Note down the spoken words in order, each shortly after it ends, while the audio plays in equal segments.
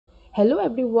Hello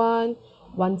everyone.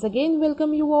 Once again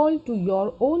welcome you all to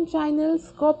your own channel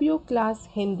Scorpio Class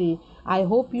Hindi. I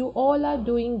hope you all are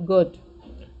doing good.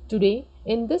 Today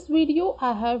in this video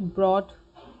I have brought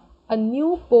a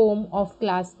new poem of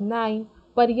class 9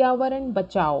 Paryawaran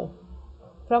Bachao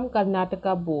from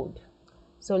Karnataka board.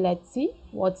 So let's see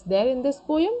what's there in this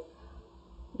poem.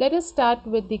 Let us start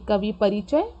with the Kavi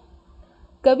Parichay.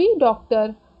 कवि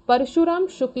doctor Parshuram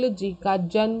Shukla ji का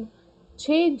जन्म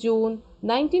 6 जून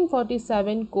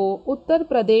 1947 को उत्तर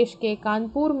प्रदेश के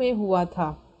कानपुर में हुआ था।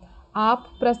 आप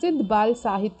प्रसिद्ध बाल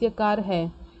साहित्यकार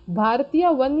हैं। भारतीय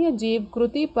वन्य जीव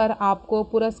कृति पर आपको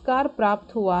पुरस्कार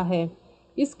प्राप्त हुआ है।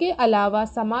 इसके अलावा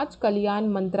समाज कल्याण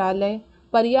मंत्रालय,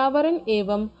 पर्यावरण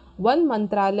एवं वन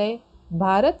मंत्रालय,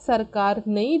 भारत सरकार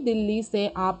नई दिल्ली से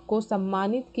आपको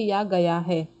सम्मानित किया गया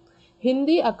है।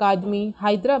 हिंदी अकादमी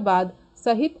हैदराबाद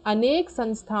सहित अनेक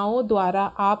संस्थाओं द्वारा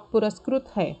आप पुरस्कृत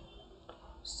हैं।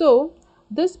 So,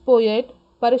 this poet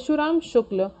Parshuram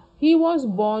Shukla, he was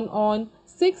born on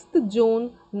 6th June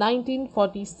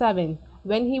 1947.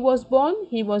 When he was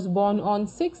born on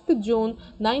 6th June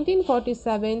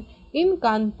 1947 in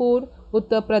Kanpur,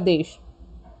 Uttar Pradesh.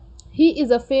 He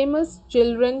is a famous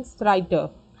children's writer.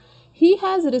 He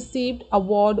has received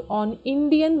award on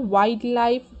Indian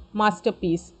Wildlife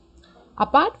Masterpiece.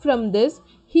 Apart from this,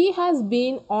 he has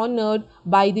been honored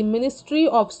by the Ministry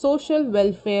of Social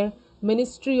Welfare,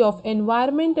 Ministry of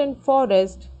Environment and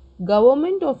Forest,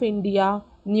 Government of India,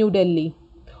 New Delhi.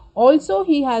 Also,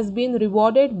 he has been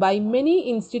rewarded by many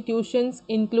institutions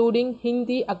including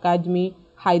Hindi Academy,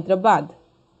 Hyderabad.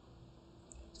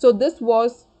 So this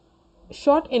was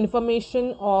short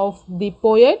information of the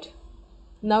poet.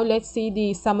 Now let's see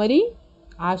the summary.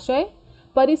 आशय: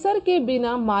 परिसर के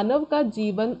बिना मानव का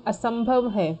जीवन असंभव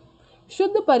है।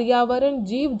 शुद्ध पर्यावरण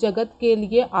जीव जगत के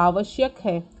लिए आवश्यक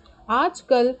है।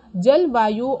 आजकल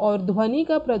जलवायु और ध्वनि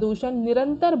का प्रदूषण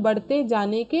निरंतर बढ़ते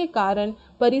जाने के कारण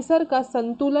परिसर का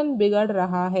संतुलन बिगड़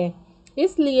रहा है।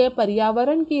 इसलिए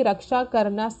पर्यावरण की रक्षा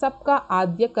करना सबका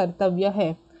आद्य कर्तव्य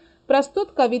है।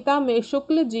 प्रस्तुत कविता में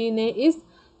शुक्ल जी ने इस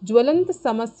ज्वलंत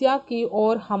समस्या की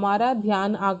ओर हमारा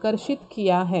ध्यान आकर्षित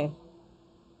किया है।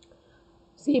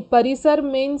 See, parisar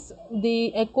means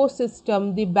the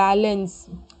ecosystem, the balance,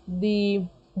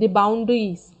 the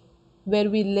boundaries where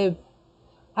we live.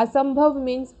 Asambhav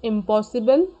means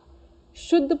impossible.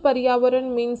 Shuddh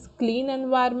Paryavaran means clean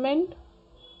environment.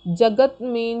 Jagat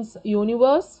means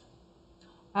universe.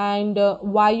 And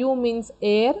Vayu means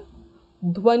air.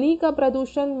 Dhwani ka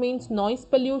pradushan means noise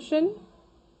pollution.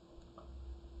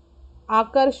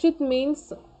 Akarshit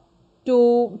means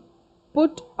to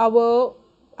put our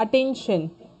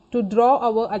attention, to draw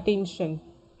our attention.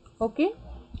 Okay,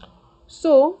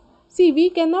 so see, we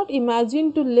cannot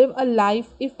imagine to live a life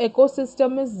if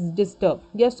ecosystem is disturbed.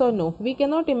 Yes or no? We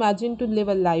cannot imagine to live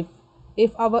a life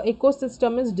if our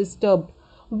ecosystem is disturbed.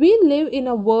 We live in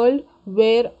a world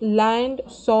where land,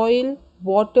 soil,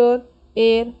 water,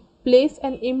 air plays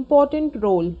an important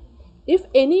role. If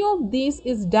any of these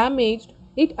is damaged,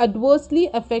 it adversely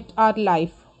affects our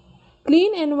life.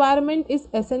 Clean environment is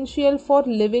essential for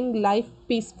living life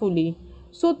peacefully.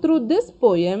 So through this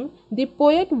poem, the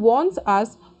poet wants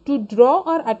us to draw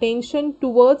our attention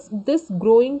towards this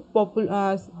growing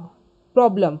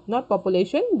problem, not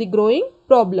population, the growing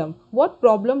problem. What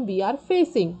problem we are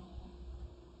facing?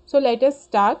 So let us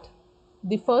start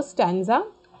the first stanza.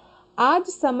 आज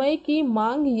समय की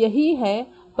मांग यही है,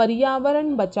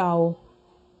 पर्यावरण बचाओ।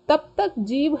 तब तक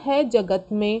जीव है जगत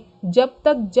में जब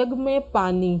तक जग में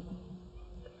पानी।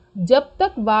 जब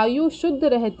तक वायु शुद्ध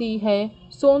रहती है,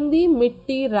 सोंधी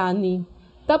मिट्टी रानी।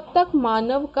 तब तक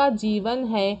मानव का जीवन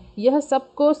है, यह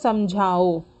सबको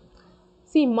समझाओ।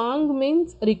 सी, मांग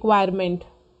मीन्स रिक्वायरमेंट।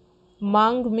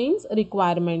 मांग मीन्स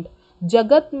रिक्वायरमेंट।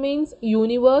 जगत मीन्स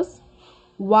यूनिवर्स।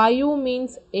 वायु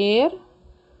मीन्स एयर।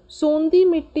 सोंधी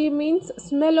मिट्टी means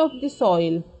smell of the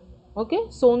soil. Okay,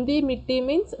 sondi mitti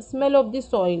means smell of the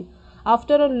soil.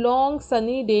 After a long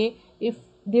sunny day, if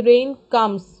the rain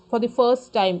comes for the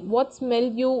first time, what smell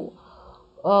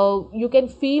you can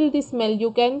feel the smell,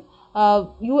 you can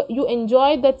you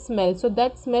enjoy that smell, so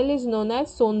that smell is known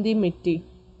as sondi mitti.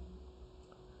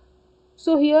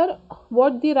 So here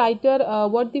what the writer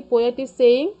what the poet is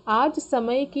saying, आज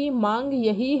समय की मांग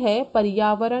यही है,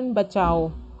 पर्यावरण बचाओ.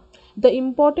 The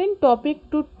important topic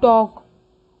to talk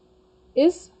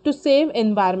is to save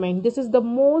environment. This is the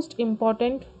most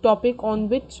important topic on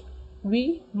which we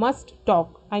must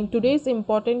talk, and today's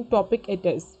important topic it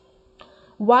is.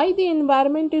 Why the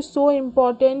environment is so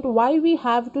important, why we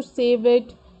have to save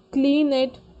it, clean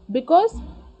it? Because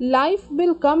life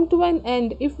will come to an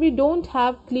end if we don't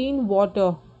have clean water,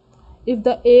 if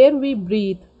the air we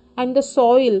breathe, and the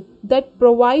soil that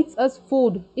provides us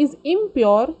food is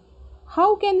impure,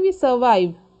 how can we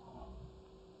survive?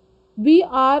 We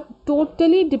are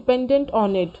totally dependent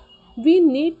on it. We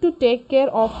need to take care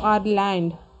of our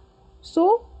land.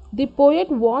 So, the poet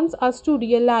wants us to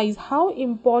realize how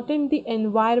important the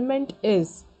environment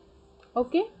is.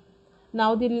 Okay,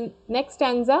 now the next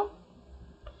stanza.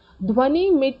 ध्वनि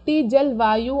मिट्टी जल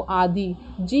वायु आदि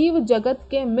जीव जगत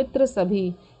के मित्र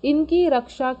सभी इनकी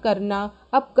रक्षा करना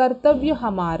अब कर्तव्य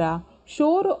हमारा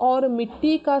शोर और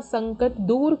मिट्टी का संकट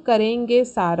दूर करेंगे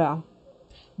सारा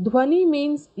ध्वनि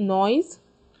मीन्स नॉइज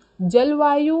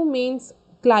जलवायु means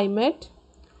climate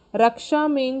raksha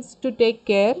means to take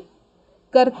care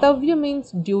kartavya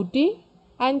means duty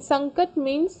and sankat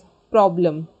means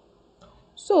problem.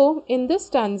 So, in this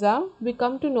stanza, we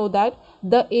come to know that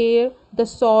the air, the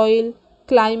soil,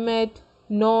 climate,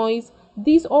 noise,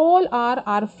 these all are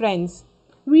our friends.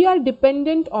 We are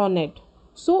dependent on it.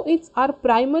 So, it's our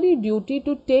primary duty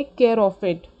to take care of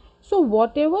it. So,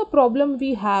 whatever problem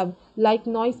we have, like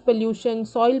noise pollution,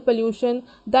 soil pollution,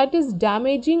 that is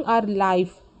damaging our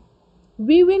life,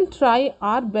 we will try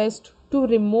our best to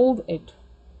remove it.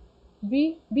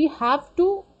 We have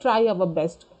to try our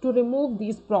best to remove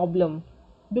these problem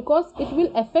because it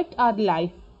will affect our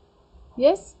life.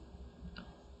 Yes,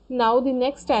 now the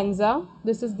next stanza,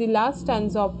 this is the last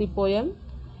stanza of the poem.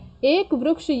 एक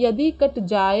वृक्ष यदि cut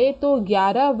जाए तो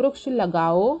 11 वृक्ष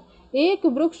लगाओ एक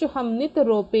वृक्ष हम नित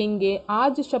रोपेंगे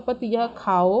आज शपथ यह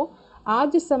खाओ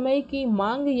आज समय की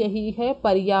मांग यही है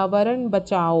पर्यावरण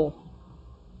बचाओ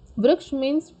वृक्ष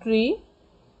means tree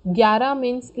 11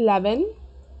 means 11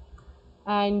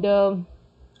 and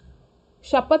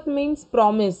shapat means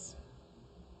promise.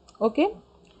 Okay,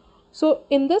 so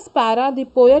in this para the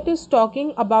poet is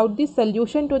talking about the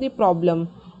solution to the problem,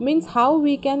 means how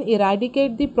we can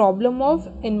eradicate the problem of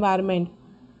environment.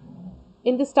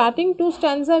 In the starting two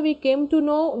stanza we came to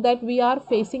know that we are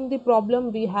facing the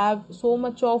problem, we have so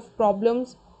much of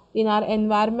problems in our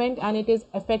environment and it is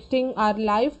affecting our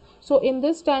life. So in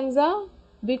this stanza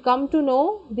we come to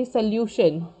know the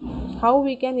solution, how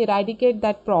we can eradicate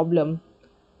that problem.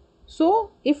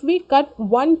 So if we cut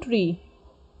one tree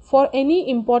for any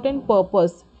important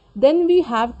purpose, then we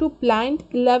have to plant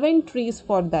 11 trees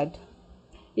for that.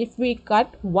 If we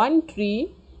cut one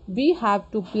tree, we have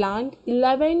to plant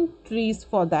 11 trees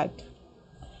for that.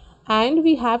 And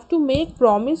we have to make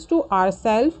promise to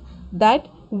ourselves that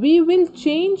we will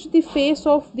change the face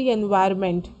of the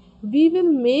environment. We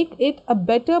will make it a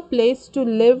better place to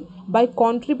live by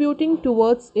contributing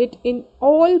towards it in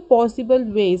all possible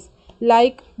ways,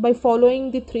 like by following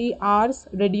the 3 R's: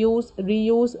 reduce,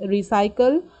 reuse,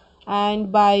 recycle,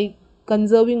 and by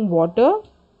conserving water,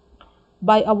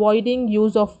 by avoiding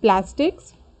use of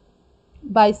plastics,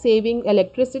 by saving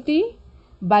electricity,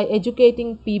 by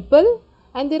educating people,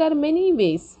 and there are many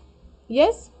ways.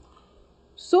 Yes,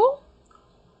 so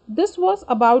this was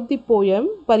about the poem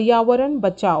Paryawaran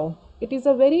Bachao. It is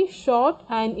a very short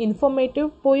and informative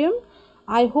poem.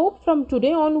 I hope from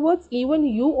today onwards even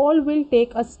you all will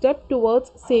take a step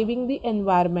towards saving the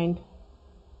environment.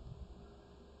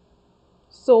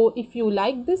 So if you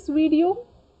like this video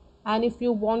and if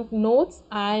you want notes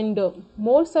and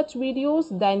more such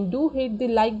videos, then do hit the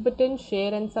like button,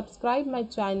 share and subscribe my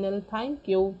channel. Thank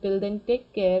you. Till then,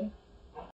 take care.